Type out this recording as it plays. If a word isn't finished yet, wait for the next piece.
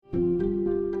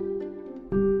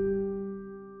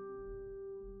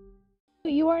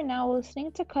now listening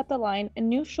to Cut the Line, a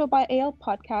new show by AL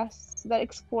Podcasts that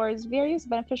explores various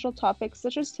beneficial topics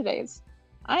such as today's.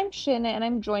 I'm Shin and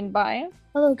I'm joined by.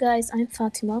 Hello guys, I'm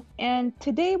Fatima. And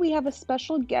today we have a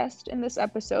special guest in this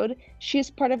episode. She is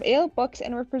part of AL Books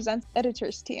and represents the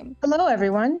editor's team. Hello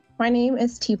everyone, my name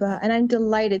is Tiba and I'm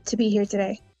delighted to be here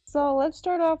today. So let's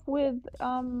start off with,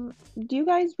 do you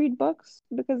guys read books?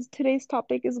 Because today's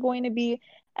topic is going to be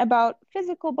about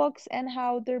physical books and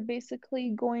how they're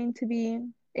basically going to be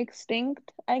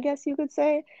extinct, I guess you could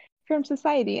say, from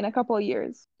society in a couple of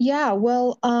years. Yeah,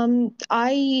 well,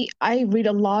 I read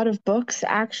a lot of books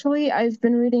actually. I've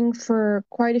been reading for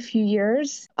quite a few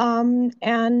years,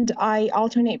 and I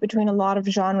alternate between a lot of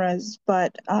genres,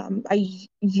 but I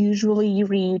usually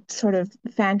read sort of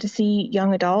fantasy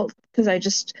young adult because I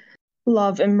just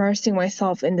love immersing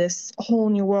myself in this whole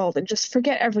new world and just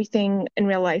forget everything in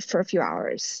real life for a few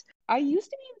hours. I used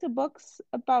to be into books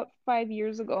about 5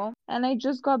 years ago, and I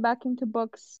just got back into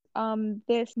books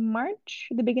this March,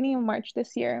 the beginning of March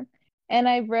this year. And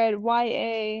I've read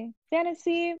YA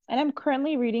fantasy, and I'm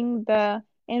currently reading The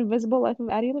Invisible Life of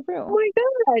Addie LaRue. Oh my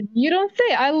God, you don't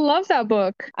say. I love that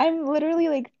book. I'm literally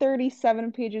like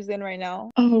 37 pages in right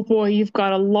now. Oh boy, you've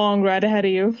got a long ride ahead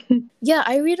of you. Yeah,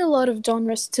 I read a lot of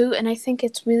genres too, and I think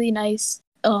it's really nice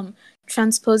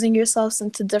transposing yourselves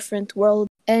into different worlds.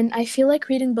 And I feel like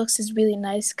reading books is really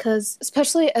nice because,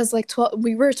 especially as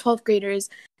we were 12th graders,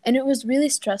 and it was really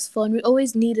stressful, and we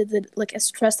always needed a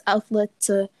stress outlet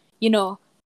to,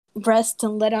 rest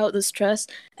and let out the stress.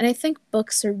 And I think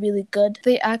books are really good.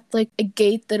 They act like a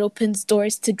gate that opens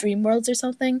doors to dream worlds or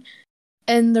something,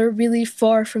 and they're really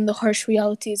far from the harsh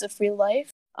realities of real life.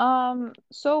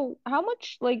 So how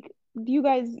much do you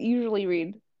guys usually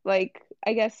read?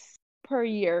 I guess per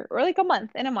year or in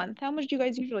a month. How much do you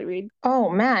guys usually read? Oh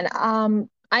man,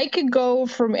 I could go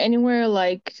from anywhere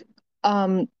like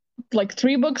 3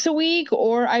 books a week,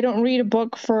 or I don't read a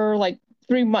book for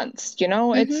 3 months,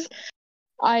 It's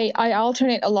I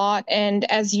alternate a lot, and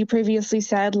as you previously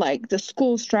said, the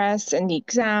school stress and the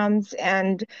exams,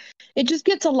 and it just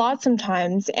gets a lot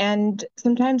sometimes, and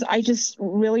sometimes I just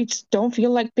really just don't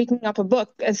feel like picking up a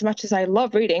book as much as I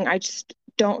love reading. I just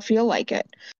don't feel like it.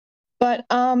 But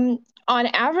on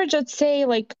average, I'd say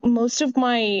most of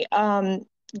my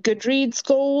Goodreads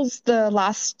goals the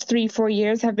last 3-4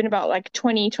 years have been about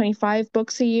 20-25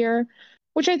 books a year,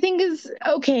 which I think is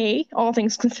okay, all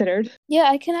things considered. Yeah,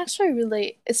 I can actually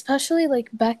relate, especially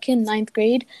back in 9th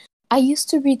grade. I used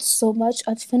to read so much.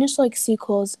 I'd finish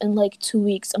sequels in 2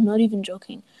 weeks. I'm not even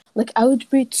joking. I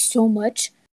would read so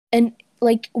much, and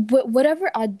whatever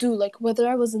I'd do, whether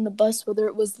I was in the bus, whether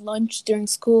it was lunch during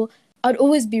school, I'd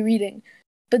always be reading.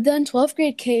 But then 12th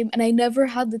grade came and I never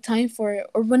had the time for it.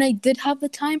 Or when I did have the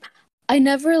time, I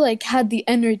never had the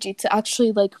energy to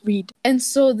actually read. And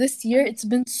so this year it's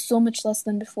been so much less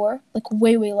than before,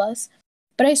 way, way less.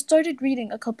 But I started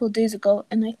reading a couple of days ago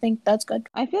and I think that's good.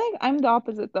 I feel like I'm the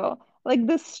opposite though.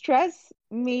 The stress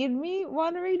made me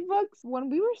want to read books. When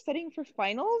we were studying for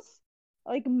finals,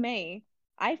 May,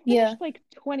 I finished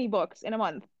 20 books in a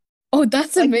month. Oh,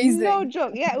 that's amazing. No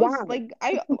joke. Yeah, it was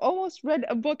I almost read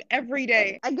a book every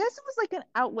day. I guess it was an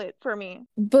outlet for me.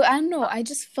 But I don't know, I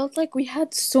just felt like we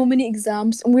had so many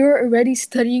exams and we were already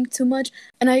studying too much,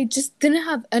 and I just didn't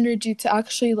have energy to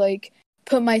actually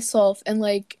put myself and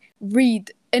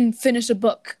read and finish a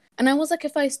book. And I was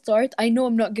if I start, I know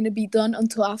I'm not going to be done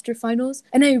until after finals.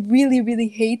 And I really, really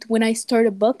hate when I start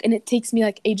a book and it takes me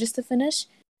ages to finish.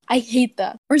 I hate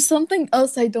that. Or something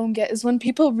else I don't get is when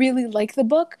people really like the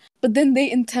book, but then they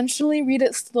intentionally read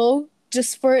it slow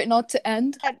just for it not to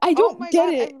end. I don't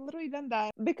get it. I've literally done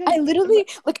that because I literally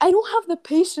I don't have the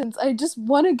patience. I just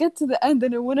want to get to the end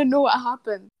and I want to know what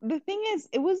happened. The thing is,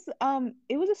 it was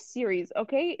a series,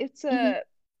 okay? It's a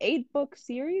 8-book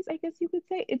series, I guess you could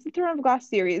say. It's the Throne of Glass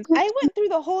series. I went through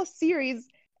the whole series,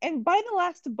 and by the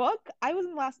last book, I was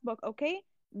in the last book, okay?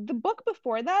 The book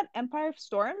before that, Empire of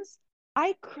Storms,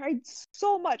 I cried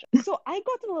so much. So I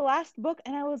got to the last book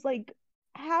and I was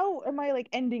how am I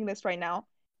ending this right now?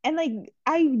 And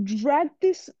I dragged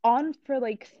this on for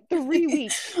 3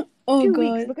 weeks. Oh 2 God.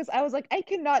 weeks, because I was I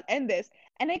cannot end this.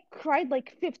 And I cried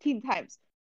 15 times.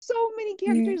 So many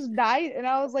characters died and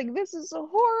I was this is so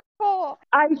horrible.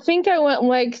 I think I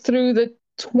went through the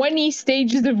 20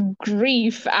 stages of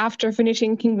grief after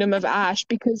finishing Kingdom of Ash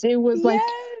because it was yes,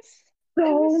 so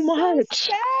it was much.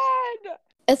 So sad.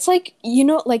 It's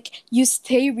you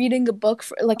stay reading a book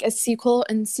for a sequel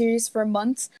and series for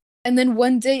months, and then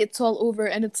one day it's all over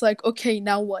and it's okay,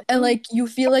 now what? And you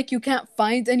feel you can't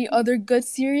find any other good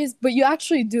series, but you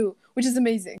actually do, which is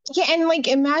amazing. Yeah, and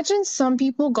imagine some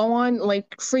people go on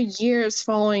for years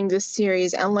following this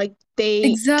series and they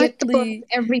get the book Exactly.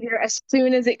 every year as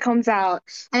soon as it comes out,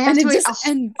 and I have And to it wait just a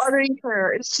whole ends. other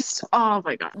year. It's just, oh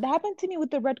my God. That happened to me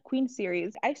with the Red Queen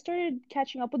series. I started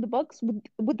catching up with the books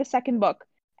with the second book,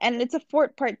 and it's a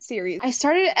four-part series. I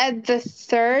started at the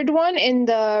third one in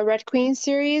the Red Queen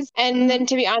series, and then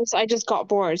to be honest, I just got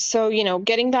bored. So,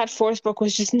 getting that fourth book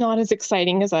was just not as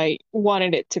exciting as I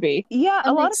wanted it to be. Yeah,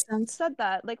 That a lot of makes people sense. said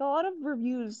that. Like a lot of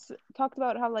reviews talked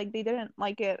about how like they didn't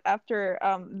like it after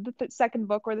the second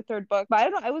book or the third book. But I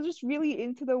don't know, I was just really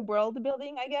into the world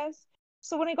building, I guess.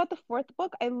 So when I got the fourth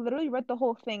book, I literally read the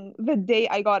whole thing the day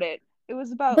I got it. It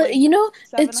was about But like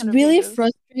it's 700 really pages.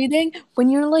 frustrating when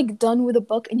you're like done with a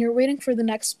book and you're waiting for the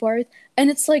next part and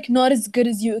it's like not as good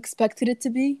as you expected it to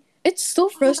be. It's so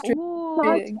frustrating.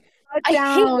 Ooh. Cut I hate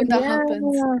down, when that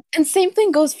happens. yeah. And same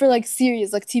thing goes for like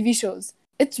series, like TV shows.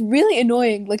 It's really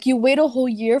annoying. Like you wait a whole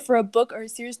year for a book or a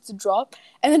series to drop,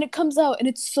 and then it comes out and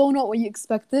it's so not what you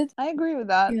expected. I agree with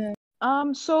that. Yeah,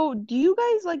 So do you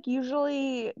guys like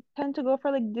usually tend to go for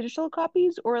like digital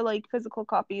copies or like physical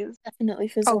copies? definitely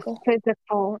Oh, physical.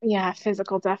 physical. Yeah,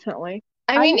 physical, definitely.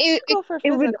 I I mean, used to go for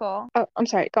it would. physical. Oh, I'm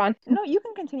sorry, go on. No, you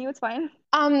can continue, it's fine.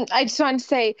 I just wanted to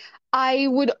say I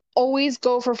would always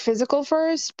go for physical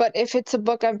first, but if it's a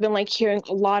book I've been like hearing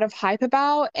a lot of hype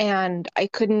about and I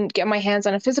couldn't get my hands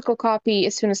on a physical copy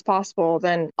as soon as possible,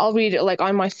 then I'll read it like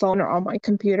on my phone or on my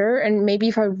computer. And maybe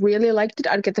if I really liked it,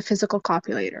 I'd get the physical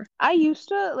copy later. I used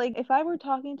to like if I were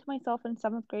talking to myself in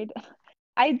seventh grade,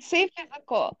 I'd say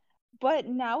physical. But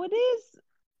nowadays,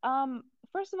 um,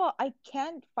 first of all, I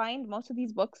can't find most of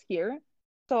these books here.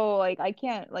 So like I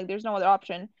can't like there's no other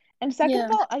option. And second Yeah.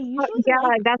 of all, I usually Yeah,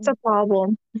 like that's a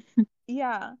problem.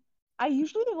 yeah. I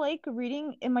usually like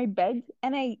reading in my bed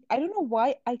and I don't know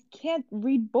why I can't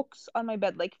read books on my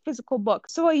bed, like physical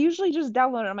books. So I usually just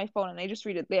download it on my phone and I just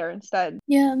read it there instead.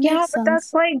 Yeah, it Yeah, makes but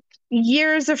that's sense. like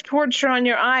years of torture on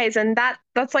your eyes, and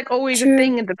that's like always a True.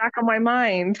 thing in the back of my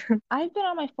mind. I've been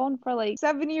on my phone for like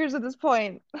 7 years at this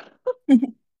point.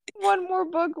 One more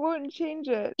book won't change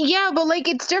it. Yeah, but like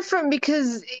it's different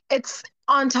because it's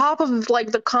on top of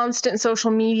like the constant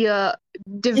social media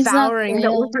devouring Exactly,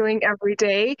 that we're yeah. doing every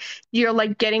day. You're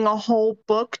like getting a whole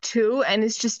book too, and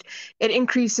it's just it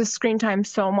increases screen time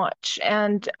so much.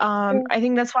 And True. I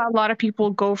think that's why a lot of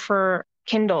people go for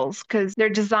Kindles because they're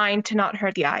designed to not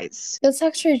hurt the eyes. That's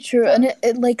actually true. And Facts.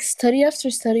 it like study after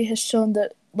study has shown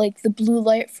that like the blue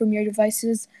light from your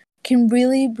devices can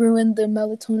really ruin the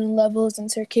melatonin levels and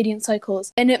circadian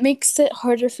cycles. And it makes it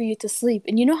harder for you to sleep.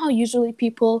 And you know how usually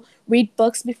people read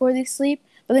books before they sleep?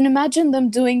 But then imagine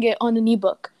them doing it on an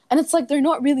ebook. And it's like they're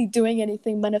not really doing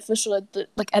anything beneficial at that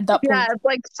Yeah, point. it's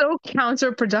like so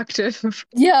counterproductive.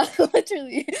 Yeah,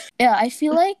 literally. Yeah, I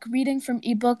feel like reading from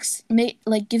ebooks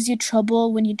gives you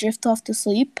trouble when you drift off to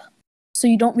sleep. So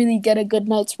you don't really get a good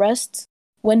night's rest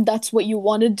when that's what you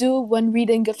want to do when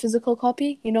reading a physical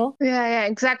copy, you know? Yeah,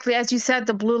 exactly. As you said,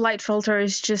 the blue light filter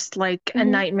is just like a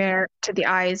Mm-hmm. nightmare to the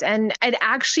eyes, and it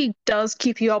actually does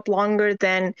keep you up longer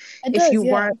than It if does, you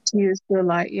yeah. weren't to use blue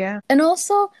light. Yeah. And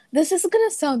also, this is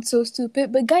gonna sound so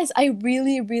stupid, but guys, I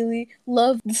really, really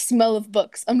love the smell of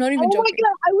books. I'm not Oh even my joking.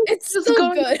 God, I was It's just so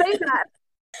going to good. say that.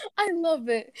 I love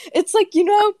it. It's like, you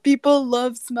know how people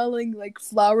love smelling like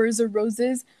flowers or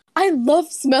roses? I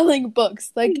love smelling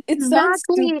books. Like, it sounds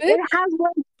Exactly. stupid, It has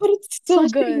like but it's so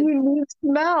such a good. unique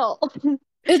smell. I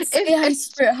If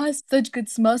swear, it has such good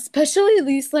smell, especially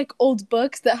these like old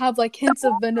books that have like hints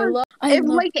of vanilla. I if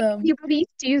love like them. anybody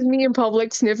sees me in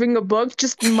public sniffing a book,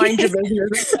 just mind your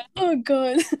business. Oh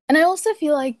god. And I also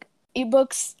feel like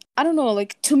ebooks, I don't know,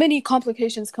 like too many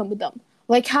complications come with them.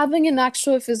 Like having an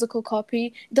actual physical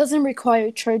copy doesn't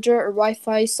require charger or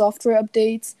Wi-Fi, software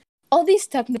updates, all these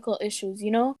technical issues, you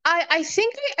know? I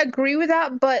think I agree with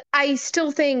that, but I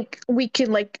still think we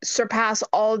can like surpass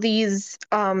all these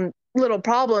little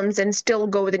problems and still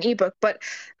go with an ebook. But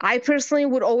I personally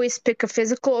would always pick a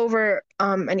physical over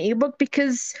an ebook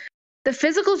because the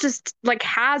physical just like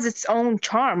has its own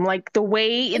charm, like the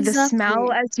way, the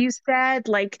smell, Exactly. as you said,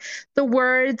 like the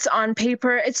words on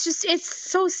paper. It's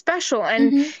so special,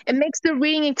 and Mm-hmm. it makes the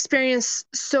reading experience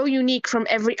so unique from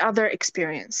every other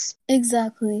experience.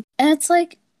 Exactly. And it's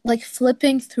like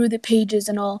flipping through the pages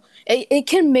and all. It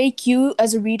can make you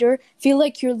as a reader feel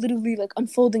like you're literally like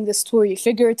unfolding the story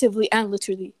figuratively and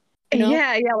literally, you know?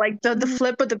 Yeah, like the Mhm.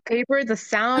 flip of the paper, the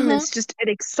sound Uh-huh. is just, it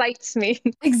excites me.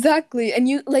 Exactly. And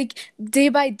you like day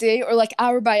by day or like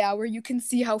hour by hour you can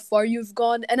see how far you've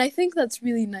gone and I think that's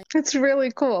really nice. It's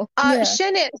really cool. Yeah.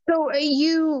 Shannon, so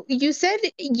you said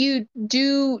you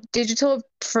do digital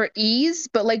for ease,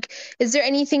 but like, is there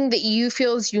anything that you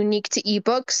feel is unique to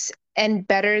ebooks and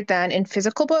better than in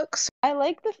physical books? I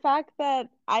like the fact that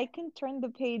I can turn the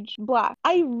page black.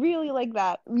 I really like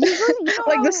that. Usually, you know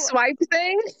Like the how swipe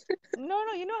thing? no,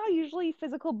 you know how usually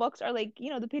physical books are like,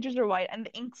 the pages are white and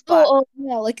the ink's Oh, black. oh,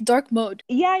 yeah, like dark mode.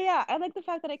 Yeah. I like the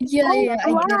fact that I can Yeah, turn yeah, dark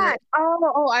I mode. get Black. it.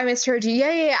 Oh, I misheard you.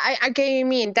 Yeah. I get what you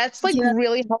mean. That's like Yeah,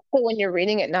 really helpful when you're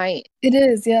reading at night. it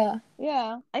is, yeah.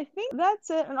 Yeah, I think that's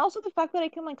it. And also the fact that I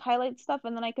can like highlight stuff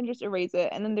and then I can just erase it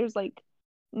and then there's like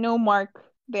no mark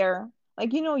there.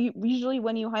 Like, usually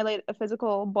when you highlight a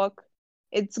physical book,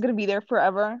 it's gonna be there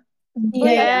forever. But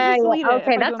I can Yeah. just delete it if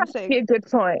Okay, I do that's a actually mistake. a good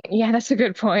point. Yeah, that's a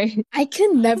good point. I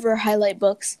can never highlight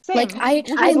books. Like Same, I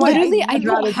which I is why I literally I I'd never.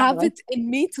 don't rather do have that. it in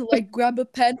me to like grab a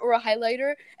pen or a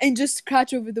highlighter and just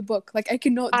scratch over the book. Like I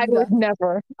cannot I do would that.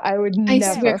 never. I would I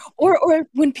swear. never. Or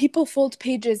when people fold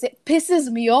pages, it pisses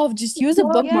me off. Just use a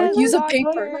bookmark, Yes, use a Oh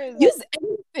paper, dog ears. use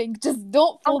anything. Just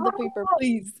don't fold the paper, Oh,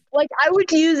 please. like I would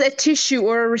use a tissue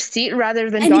or a receipt rather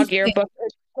than dog ear Anything. book.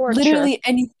 It's torture. Literally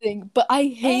anything. But I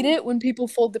hate And it when people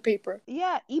fold the paper.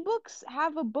 yeah, ebooks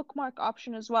have a bookmark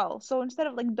option as well. So instead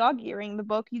of like dog earing the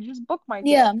book, you just bookmark it,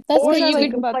 Yeah, that's Or which good I you could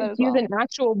like too. just about like that as use well. an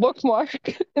actual bookmark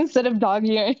instead of dog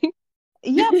earing.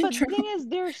 Yeah, but the True. thing is,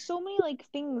 there's so many like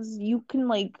things you can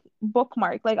like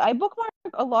bookmark. Like I bookmark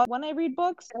a lot when I read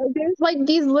books. There's like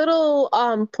these little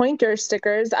pointer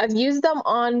stickers. I've used them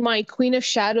on my Queen of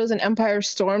Shadows and Empire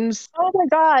Storms. Oh my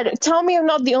God. Tell me I'm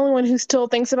not the only one who still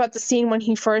thinks about the scene when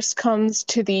he first comes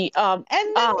to the And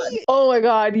then he, oh my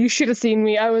God, you should have seen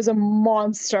me. I was a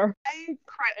monster. I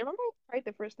cried. I remember I cried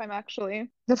the first time actually.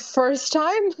 The first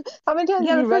time? How many times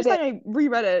Yeah, have the you read first it? time I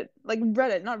reread it, like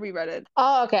read it, not reread it.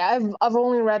 Oh, okay. I've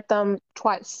only read them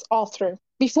twice, all through.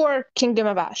 Before Kingdom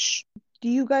of Ash. Do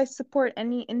you guys support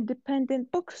any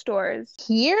independent bookstores?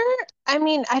 Here? I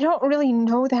mean, I don't really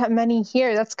know that many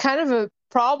here. That's kind of a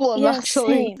problem, Yeah,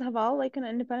 actually. same. Have all like an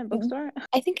independent bookstore?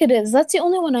 I think it is. That's the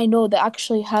only one I know that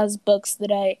actually has books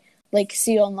that I like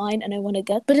see online and I want to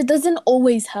get. But it doesn't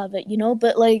always have it,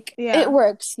 But like Yeah. it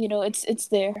works, it's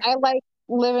there. I like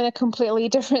live in a completely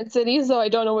different city, so I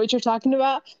don't know what you're talking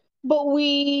about. But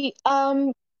we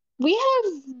have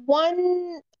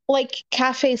one like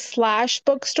cafe slash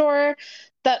bookstore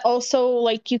that also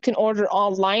like you can order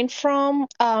online from.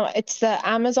 It's the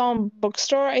Amazon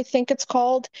bookstore, I think it's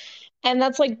called. And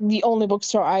that's like the only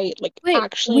bookstore I like Wait,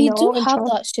 actually we do know and have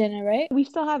trust. that, Shanna, right? We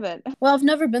still have it. Well, I've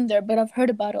never been there, but I've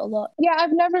heard about it a lot. Yeah,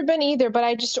 I've never been either, but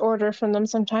I just order from them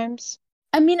sometimes.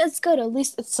 I mean, it's good. At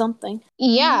least it's something.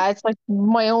 Yeah, it's like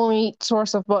my only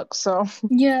source of books, so.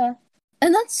 Yeah.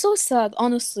 And that's so sad,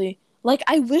 honestly. Like,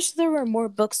 I wish there were more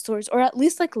bookstores or at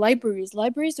least like libraries.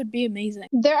 Libraries would be amazing.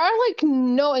 There are like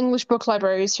no English book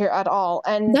libraries here at all,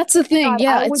 and That's the thing. God,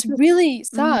 Yeah, I would it's just, really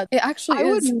sad. It actually I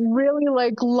would is. really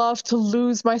like love to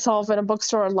lose myself in a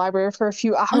bookstore or library for a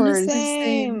few hours. Honestly,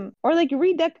 Same. Or like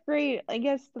redecorate, I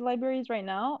guess, the libraries right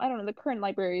now. I don't know, the current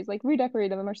libraries, like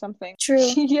redecorate them or something. True.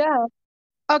 Yeah.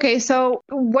 Okay, so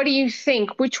what do you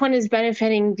think? Which one is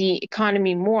benefiting the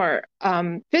economy more?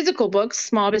 Physical books,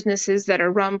 small businesses that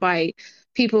are run by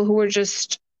people who are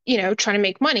just, trying to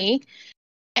make money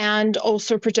and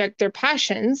also project their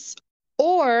passions,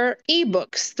 or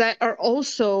ebooks that are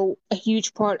also a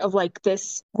huge part of like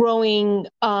this growing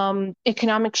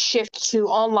economic shift to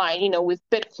online, with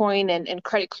Bitcoin and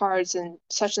credit cards and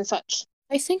such.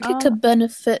 I think it could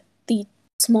benefit the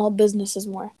small businesses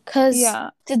more because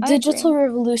Yeah, the I digital agree.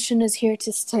 revolution is here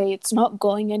to stay. It's not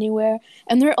going anywhere,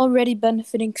 and they're already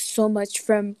benefiting so much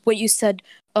from what you said,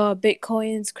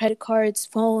 Bitcoins, credit cards,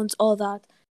 phones, all that.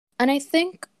 And I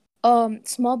think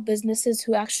small businesses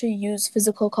who actually use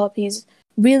physical copies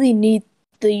really need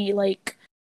the like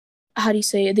how do you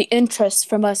say it, the interest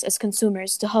from us as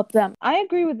consumers to help them. I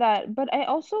agree with that, but I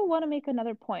also want to make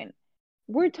another point.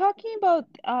 We're talking about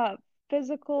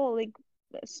physical, like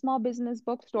small business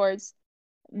bookstores.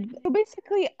 So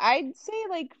basically, I'd say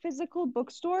like physical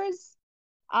bookstores,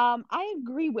 I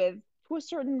agree with to a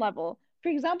certain level. For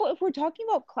example, if we're talking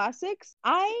about classics,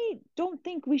 I don't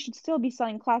think we should still be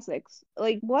selling classics.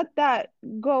 Like, let that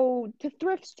go to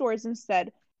thrift stores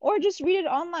instead, or just read it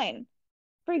online.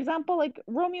 For example, like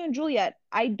Romeo and Juliet,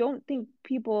 I don't think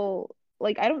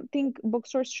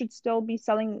bookstores should still be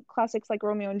selling classics like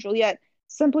Romeo and Juliet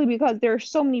simply because there are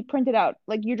so many printed out.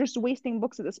 Like, you're just wasting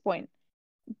books at this point.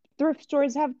 Thrift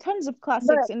stores have tons of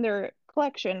classics in their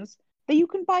collections that you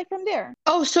can buy from there.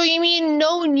 Oh, so you mean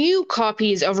no new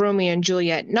copies of Romeo and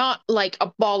Juliet, not like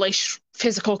abolish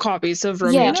physical copies of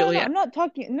Romeo Yeah. and No, Juliet. I'm not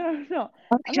talking. No.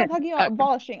 I'm Okay. not talking about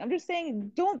abolishing. I'm just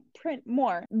saying don't print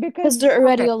more Because because there are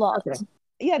already Okay. a lot. Okay.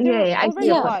 Yeah, Yeah, they're yeah, I see already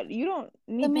your a Yeah, point. lot. You don't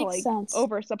that need to makes like sense.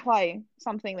 oversupply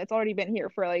something that's already been here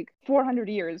for like 400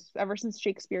 years, ever since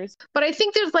Shakespeare's. But I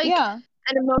think there's like Yeah,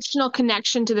 an emotional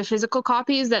connection to the physical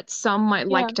copies that some might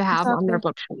Yeah, like to have on their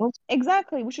exactly. bookshelves.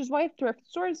 exactly. Which is why thrift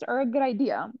stores are a good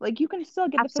idea. Like you can still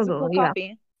get the physical Absolutely, yeah.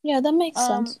 copy. Yeah, that makes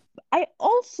Um, sense. I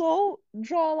also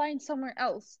draw a line somewhere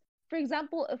else. For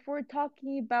example, if we're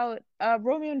talking about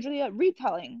Romeo and Juliet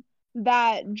retelling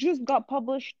that just got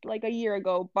published like a year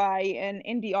ago by an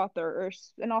indie author or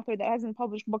an author that hasn't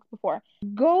published books before,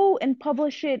 go and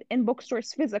publish it in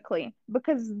bookstores physically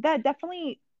because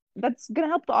that's gonna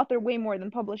help the author way more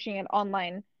than publishing it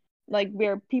online, like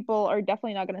where people are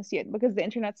definitely not gonna see it because the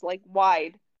internet's like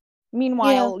wide. Yeah,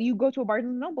 Meanwhile, you go to a Barnes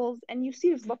and Nobles and you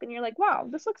see this book and you're like, wow,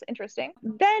 this looks interesting.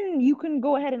 Then you can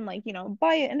go ahead and like,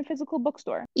 buy it in a physical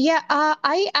bookstore. Yeah,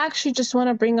 I actually just want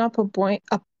to bring up point,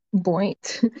 a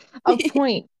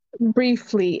point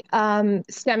briefly,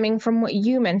 stemming from what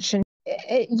you mentioned.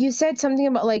 You said something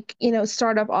about like,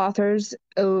 startup authors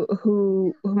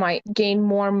who might gain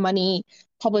more money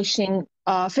publishing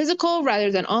physical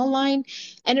rather than online.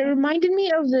 And it Mhm. reminded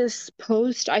me of this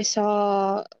post I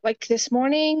saw like this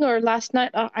morning or last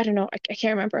night. I don't know, I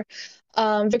can't remember.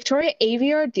 Victoria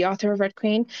Aveyard, the author of Red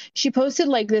Queen, she posted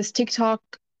like this TikTok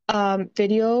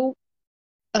video.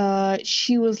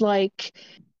 She was like,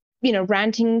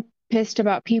 ranting, pissed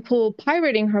about people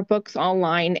pirating her books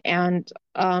online and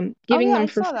Oh giving yeah, I them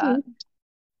for saw that. free.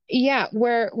 Yeah,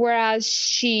 whereas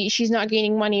she's not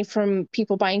gaining money from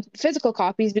people buying physical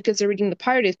copies because they're reading the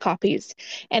pirated copies.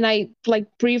 And I like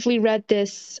briefly read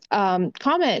this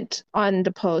comment on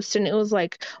the post, and it was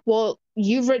like, well,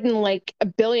 you've written like a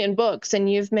billion books and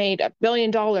you've made $1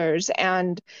 billion,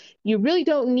 and you really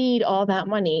don't need all that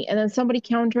money. And then somebody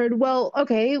countered, well,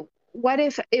 okay, what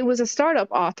if it was a startup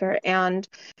author and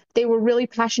they were really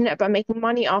passionate about making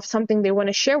money off something they want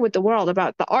to share with the world,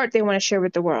 about the art they want to share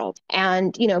with the world.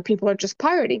 And, people are just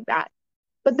pirating that.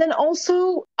 But then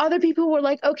also other people were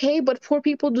like, okay, but poor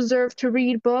people deserve to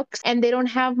read books and they don't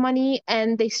have money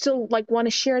and they still like want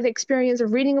to share the experience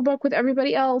of reading a book with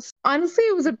everybody else. Honestly,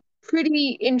 it was a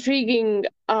pretty intriguing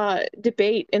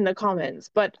debate in the comments,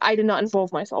 but I did not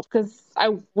involve myself because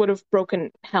I would have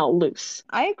broken hell loose.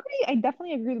 I agree. I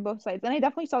definitely agree with both sides. And I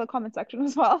definitely saw the comment section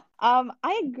as well.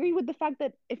 I agree with the fact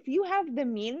that if you have the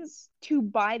means to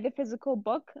buy the physical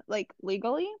book, like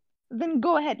legally, then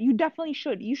go ahead. You definitely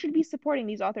should. You should be supporting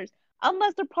these authors.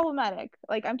 Unless they're problematic.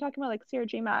 Like I'm talking about like Sarah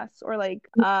J. Maas or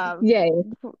Yeah.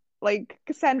 like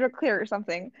Cassandra Clare or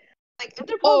something. Like if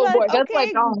they're Oh boy, problematic, that's like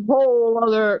okay, a whole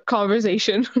other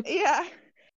conversation. yeah.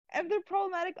 If they're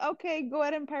problematic, okay, go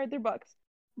ahead and pirate their books.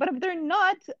 But if they're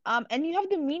not, and you have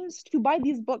the means to buy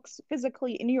these books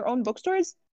physically in your own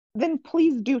bookstores, then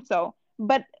please do so.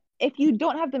 But if you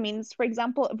don't have the means, for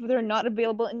example, if they're not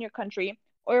available in your country,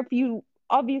 or if you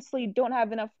obviously don't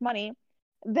have enough money,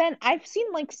 then I've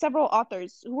seen like several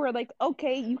authors who are like,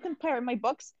 okay, you can pirate my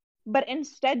books, but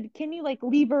instead, can you like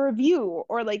leave a review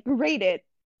or like rate it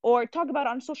or talk about it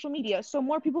on social media so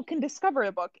more people can discover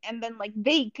a book and then like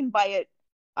they can buy it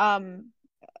um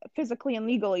physically and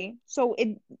legally, so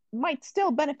it might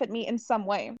still benefit me in some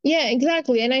way. Yeah,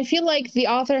 exactly. And I feel like the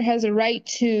author has a right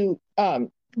to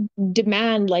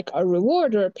demand like a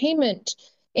reward or a payment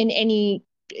in any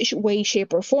way,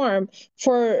 shape, or form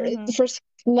for Mm-hmm. for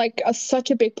like such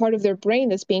a big part of their brain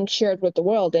that's being shared with the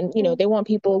world. And Yeah. they want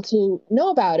people to know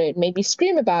about it, maybe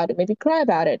scream about it, maybe cry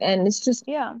about it. And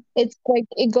Yeah. it's like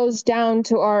it goes down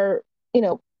to our,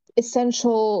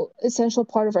 essential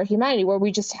part of our humanity where we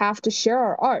just have to share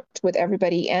our art with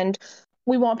everybody. And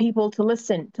we want people to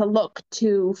listen, to look,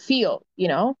 to feel,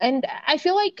 and I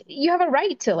feel like you have a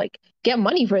right to like get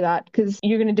money for that because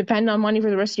you're going to depend on money for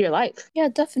the rest of your life. Yeah, I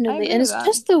definitely. agree And with that.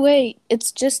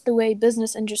 it's just the way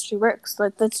business industry works.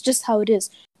 Like that's just how it is.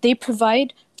 They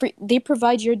provide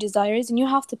your desires and you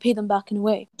have to pay them back in a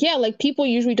way. Yeah, like people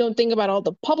usually don't think about all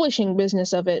the publishing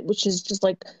business of it, which is just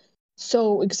like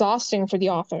so exhausting for the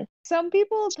author. Some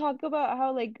people talk about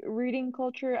how like reading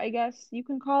culture, I guess you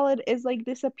can call it, is like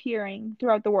disappearing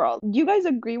throughout the world. Do you guys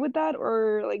agree with that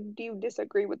or like do you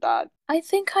disagree with that? I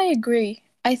think I agree.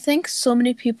 I think so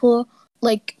many people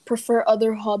like prefer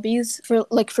other hobbies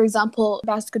for example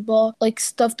basketball, like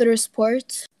stuff that are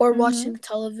sports or Mm-hmm. watching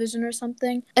television or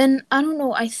something. And I don't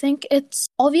know, I think it's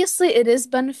obviously it is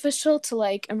beneficial to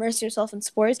like immerse yourself in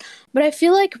sports, but I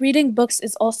feel like reading books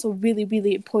is also really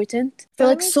really important for That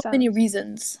like makes so many sense.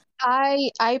 reasons.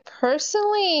 I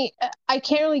personally I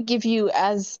can't really give you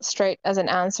as straight as an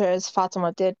answer as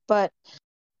Fatima did, but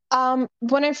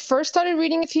when I first started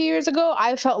reading a few years ago,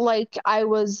 I felt like I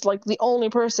was like the only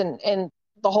person in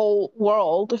the whole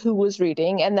world who was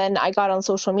reading. And then I got on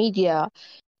social media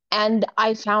and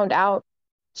I found out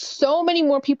so many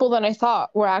more people than I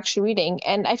thought were actually reading.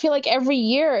 And I feel like every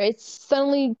year it's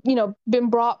suddenly, been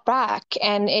brought back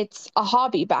and it's a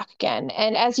hobby back again.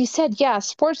 And as you said, yeah,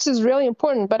 sports is really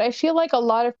important, but I feel like a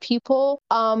lot of people,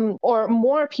 or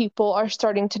more people are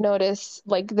starting to notice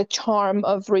like the charm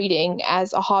of reading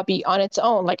as a hobby on its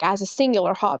own, like as a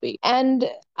singular hobby. And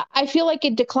I feel like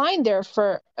it declined there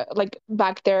for like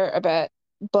back there a bit,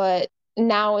 but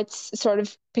now it's sort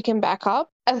of picking back up,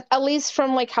 at least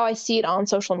from like how I see it on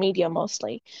social media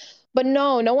mostly. But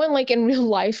no one like in real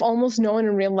life, almost no one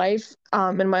in real life,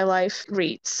 in my life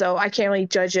reads. So I can't really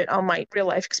judge it on my real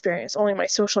life experience, only my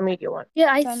social media one.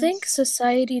 Yeah, I think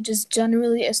society just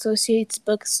generally associates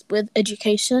books with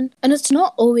education, and it's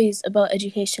not always about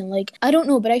education. Like, I don't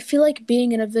know, but I feel like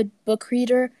being an avid book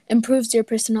reader improves your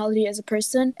personality as a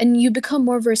person, and you become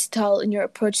more versatile in your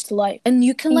approach to life. And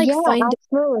you can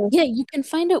you can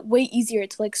find it way easier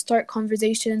to like start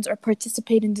conversations or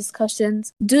participate in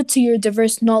discussions due to your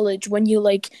diverse knowledge when you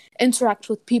like interact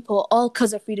with people, all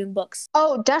because of reading books.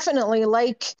 Oh, definitely.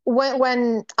 Like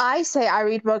when I say I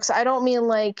read books, I don't mean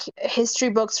like history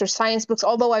books or science books,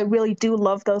 although I really do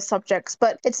love those subjects,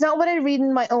 but it's not what I read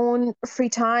in my own free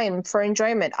time for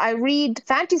enjoyment. I read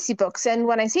fantasy books, and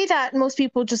when I say that, most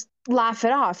people just laugh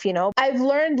it off, I've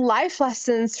learned life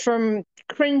lessons from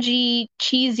cringy,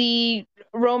 cheesy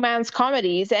romance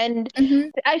comedies, and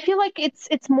I feel like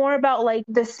it's more about like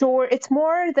the story. It's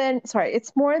more than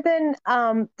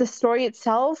the story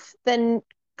itself than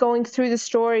going through the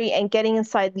story and getting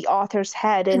inside the author's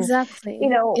head, and Exactly.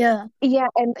 and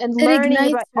It learning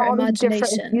ignites about your all the different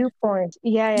imagination. viewpoints.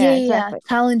 Exactly.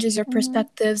 Challenges your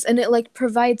perspectives, and it like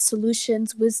provides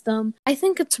solutions, wisdom. I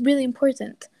think it's really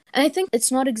important. And I think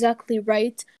it's not exactly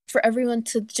right for everyone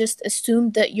to just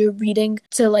assume that you're reading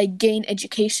to like gain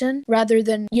education rather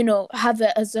than, have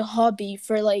it as a hobby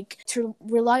for like to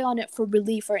rely on it for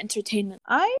relief or entertainment.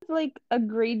 I like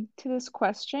agreed to this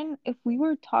question if we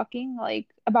were talking like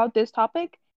about this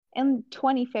topic in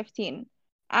 2015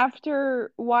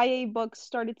 after YA books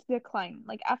started to decline,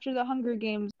 like after the Hunger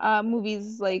Games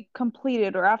movies like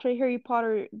completed, or after Harry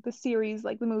Potter the series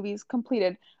like the movies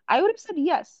completed. I would have said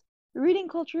yes, reading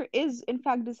culture is in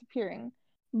fact disappearing.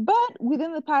 But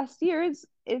within the past years,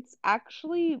 it's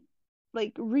actually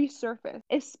like resurfaced,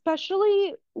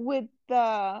 especially with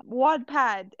the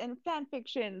Wattpad and fan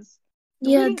fictions.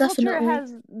 Yeah, Reading culture definitely.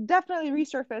 has definitely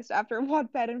resurfaced after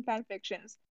Wattpad and fan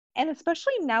fictions. And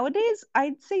especially nowadays,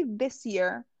 I'd say this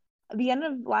year, the end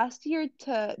of last year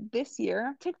to this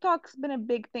year, TikTok's been a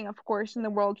big thing, of course, in the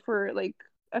world for like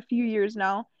a few years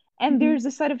now. And there's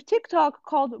a side of TikTok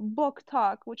called Book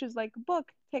Talk, which is like book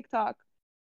TikTok.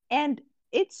 And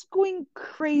it's going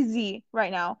crazy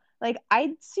right now. Like,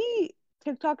 I'd see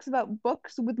TikToks about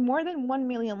books with more than 1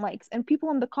 million likes, and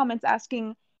people in the comments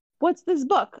asking, "What's this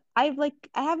book? I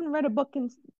haven't read a book in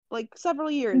like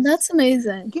several years. That's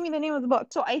amazing. Give me the name of the book."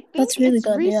 So I think That's really it's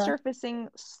good, yeah. resurfacing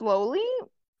slowly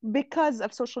because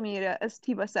of social media, as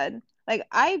Tiba said. Like,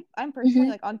 I'm personally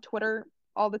like on Twitter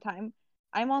all the time.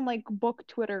 I'm on like book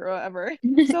Twitter or whatever.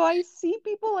 So I see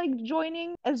people like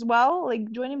joining as well, like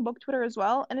joining book Twitter as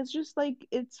well. And it's just like,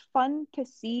 it's fun to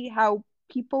see how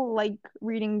people like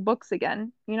reading books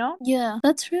again, Yeah,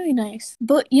 that's really nice.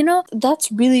 But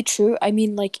that's really true. I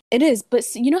mean, like it is, but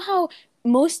you know how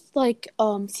most like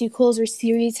sequels or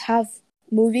series have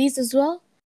movies as well?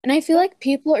 And I feel like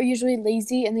people are usually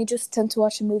lazy and they just tend to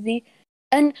watch a movie.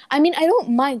 And I mean, I don't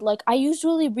mind. Like I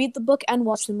usually read the book and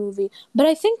watch the movie, but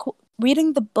I think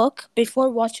reading the book before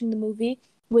watching the movie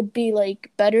would be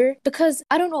like better because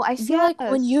I don't know, I feel like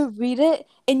when you read it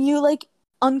and you like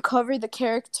uncover the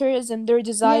characters and their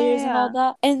desires and all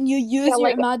that, and you use your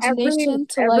like imagination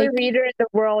to every like reader in the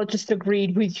world just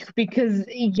agreed with you because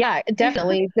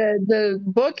definitely the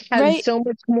book has so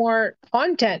much more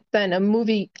content than a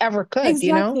movie ever could.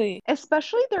 Exactly.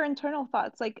 Especially their internal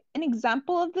thoughts. Like an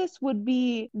example of this would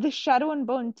be the Shadow and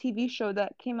Bone TV show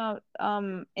that came out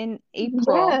in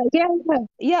April.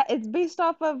 Yeah, it's based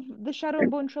off of the Shadow and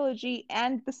Bone trilogy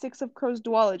and the Six of Crows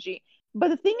duology. But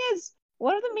the thing is,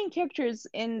 one of the main characters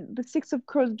in the Six of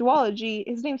Crows duology,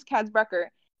 his name's Kaz Brecker,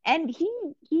 and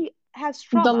he has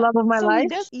trauma. The love of my life?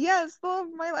 Yes, the love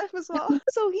of my life as well.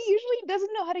 So he usually doesn't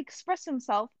know how to express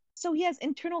himself. So he has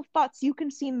internal thoughts you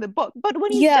can see in the book. But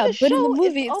when he's in the show, in the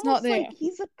movie, it's almost not there. like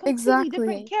he's a completely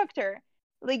different character.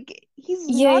 Like he's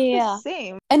not the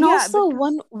same. And also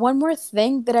one more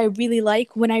thing that I really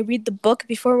like when I read the book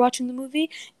before watching the movie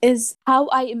is how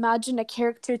I imagine a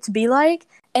character to be like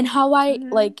and how I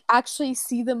like actually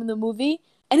see them in the movie.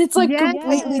 and it's like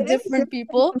completely Yes. different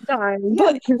people. Sometimes.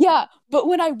 But yeah, but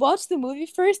when I watch the movie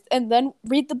first and then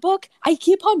read the book, I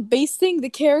keep on basing the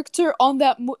character on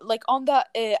that like on that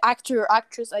actor or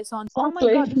actress I saw. Oh my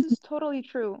Exactly. God, this is totally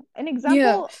true. An Yeah.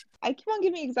 example, I keep on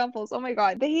giving examples. Oh my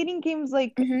God. The Hating Game's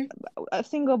like Mm-hmm. a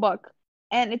single book,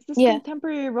 and it's this Yeah.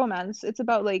 contemporary romance. It's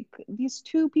about like these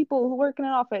two people who work in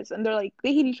an office and they're like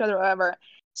they hate each other or whatever.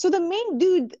 So the main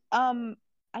dude,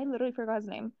 I literally forgot his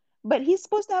name, but he's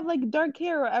supposed to have like dark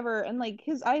hair or whatever, and like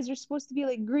his eyes are supposed to be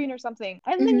like green or something.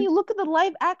 And then Mm-hmm. you look at the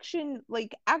live action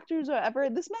like actors or whatever,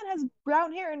 this man has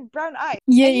brown hair and brown eyes.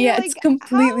 Yeah, And you're yeah, it's like,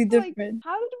 completely different.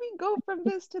 how did we go from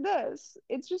this to this?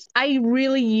 It's just I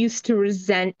really used to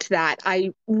resent that.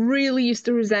 I really used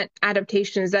to resent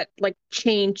adaptations that like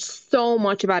change so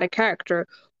much about a character.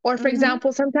 Or for mm-hmm,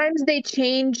 example, sometimes they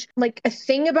change like a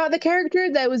thing about the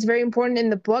character that was very important in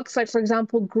the books. Like for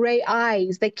example, gray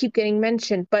eyes, they keep getting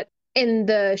mentioned, but in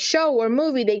the show or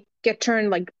movie they get turned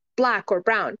like black or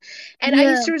brown. And I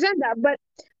used Yeah. to resent that.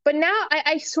 But now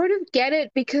I sort of get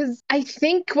it because I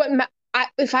think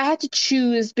if I had to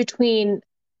choose between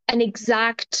an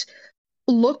exact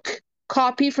look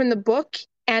copy from the book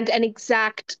and an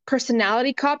exact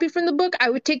personality copy from the book, I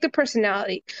would take the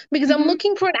personality because I'm Mm-hmm.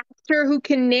 looking for an actor who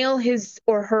can nail his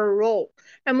or her role.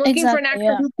 I'm looking for an Exactly,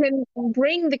 actor yeah. who can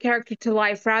bring the character to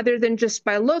life rather than just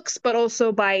by looks, but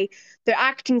also by their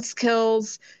acting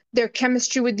skills, their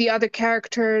chemistry with the other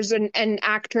characters and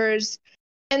actors.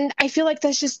 And I feel like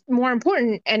that's just more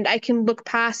important. And I can look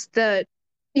past the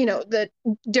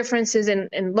differences in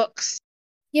looks.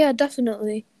 Yeah,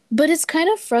 definitely. But it's kind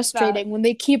of that. frustrating when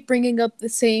they keep bringing up the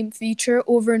same feature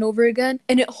over and over again,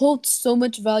 and it holds so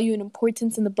much value and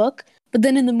importance in the book, but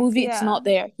then in the movie it's Yeah. not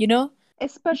there, you know?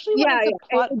 Especially when Yeah, it's a yeah.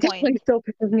 plot It point. definitely still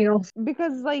pisses me off.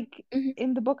 Because like Hmm.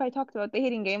 in the book I talked about, The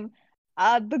Hating Game,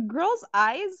 the girl's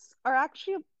eyes are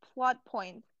actually a plot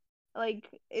point. Like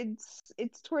it's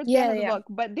towards the end Yeah, of the yeah. book,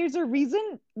 but there's a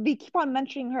reason they keep on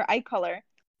mentioning her eye color.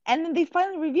 And then they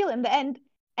finally reveal in the end.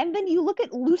 And then you look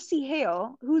at Lucy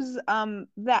Hale, who's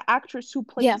the actress who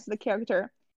Yeah. plays the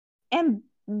character, and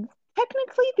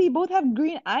technically they both have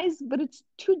green eyes, but it's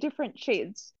two different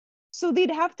shades. So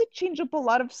they'd have to change up a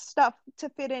lot of stuff to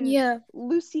fit in Yeah.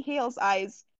 Lucy Hale's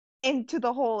eyes into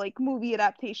the whole like movie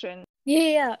adaptation. Yeah,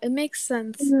 yeah, it makes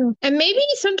sense. And maybe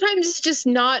sometimes it's just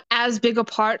not as big a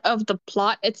part of the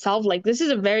plot itself. Like this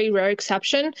is a very rare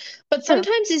exception, but True.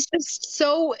 sometimes it's just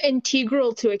so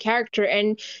integral to a character,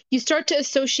 and you start to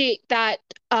associate that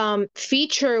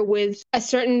feature with a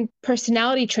certain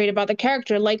personality trait about the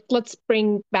character. Like let's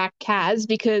bring back Kaz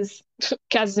because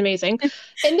Kaz is amazing.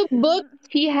 In the book,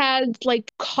 he has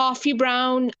like coffee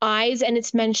brown eyes, and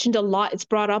it's mentioned a lot. It's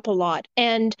brought up a lot.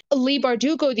 And Leigh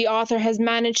Bardugo, the author, has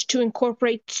managed to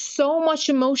incorporate so much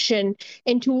emotion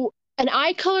into an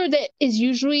eye color that is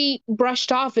usually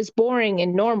brushed off as boring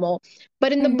and normal.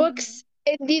 But in the Hmm. books,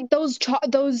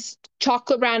 those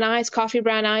chocolate brown eyes, coffee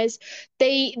brown eyes,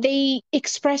 they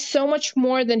express so much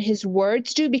more than his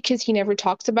words do because he never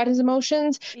talks about his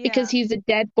emotions because Yeah. he's a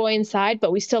dead boy inside,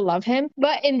 but we still love him.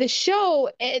 But in the show,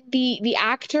 the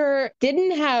actor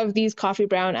didn't have these coffee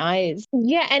brown eyes.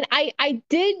 Yeah, and I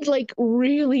did like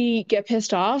really get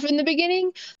pissed off in the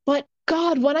beginning, but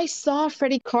God, when I saw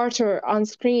Freddie Carter on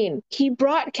screen, he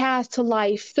brought Kaz to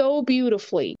life so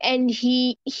beautifully, and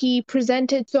he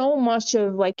presented so much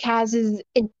of like Kaz's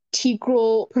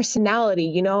integral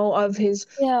personality, of his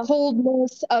Yeah.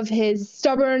 coldness, of his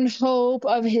stubborn hope,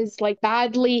 of his like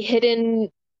badly hidden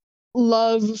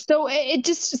love. So it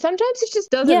just sometimes it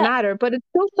just doesn't Yeah, matter, but it's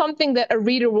still something that a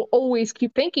reader will always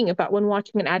keep thinking about when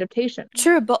watching an adaptation.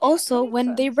 true, but That also makes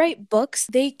when they sense. write books,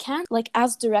 they can't, like,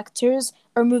 as directors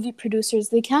or movie producers,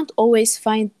 they can't always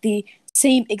find the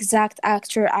same exact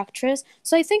actor or actress.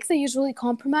 So I think they usually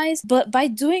compromise, but by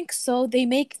doing so, they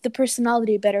make the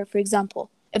personality better, for example,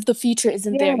 if the feature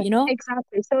isn't Yeah, there, you know?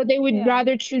 exactly. So they would Yeah.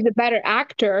 rather choose a better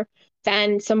actor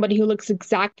than somebody who looks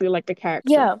exactly like the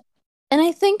character. Yeah. And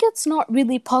I think it's not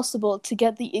really possible to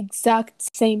get the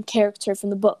exact same character from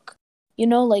the book. You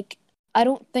know, like, I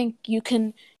don't think you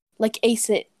can, like, ace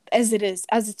it as it is,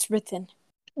 as it's written.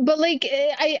 But like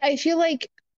I feel like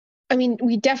I mean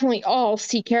we definitely all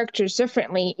see characters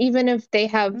differently, even if they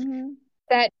have Mm-hmm.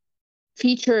 set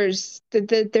features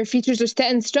their features are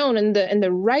set in stone in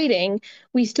the writing,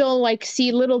 we still like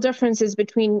see little differences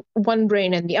between one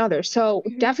brain and the other. So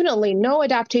Mhm. definitely no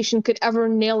adaptation could ever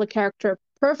nail a character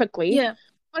perfectly, Yeah,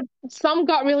 but some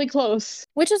got really close.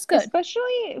 which is good.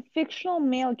 Especially fictional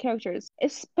male characters,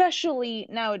 especially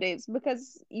nowadays,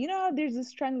 because you know how there's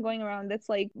this trend going around that's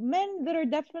like men that are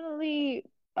definitely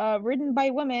written by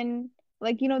women,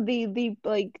 like you know they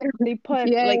like they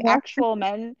put Yeah, like actual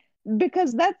men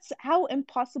because that's how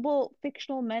impossible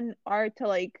fictional men are to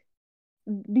like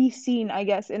be seen, I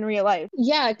guess, in real life.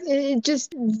 Yeah, it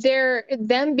just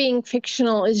them being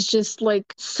fictional is just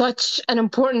like such an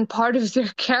important part of their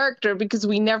character because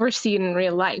we never see it in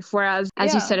real life. Whereas,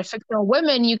 as you Yeah. said, a fictional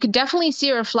woman, you could definitely see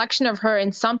a reflection of her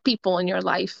in some people in your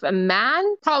life. A man,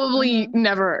 probably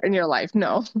never in your life.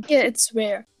 No. Yeah, it's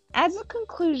rare. As a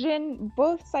conclusion,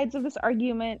 both sides of this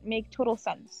argument make total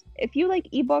sense. If you like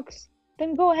ebooks,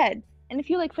 then go ahead. And if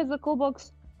you like physical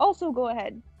books, also go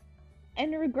ahead.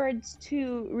 In regards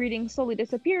to reading slowly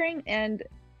disappearing and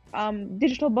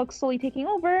digital books slowly taking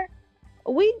over,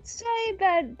 we'd say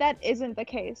that that isn't the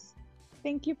case.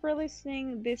 Thank you for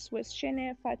listening. This was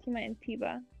Shene, Fatima, and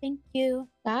Piva. Thank you.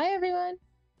 Bye, everyone.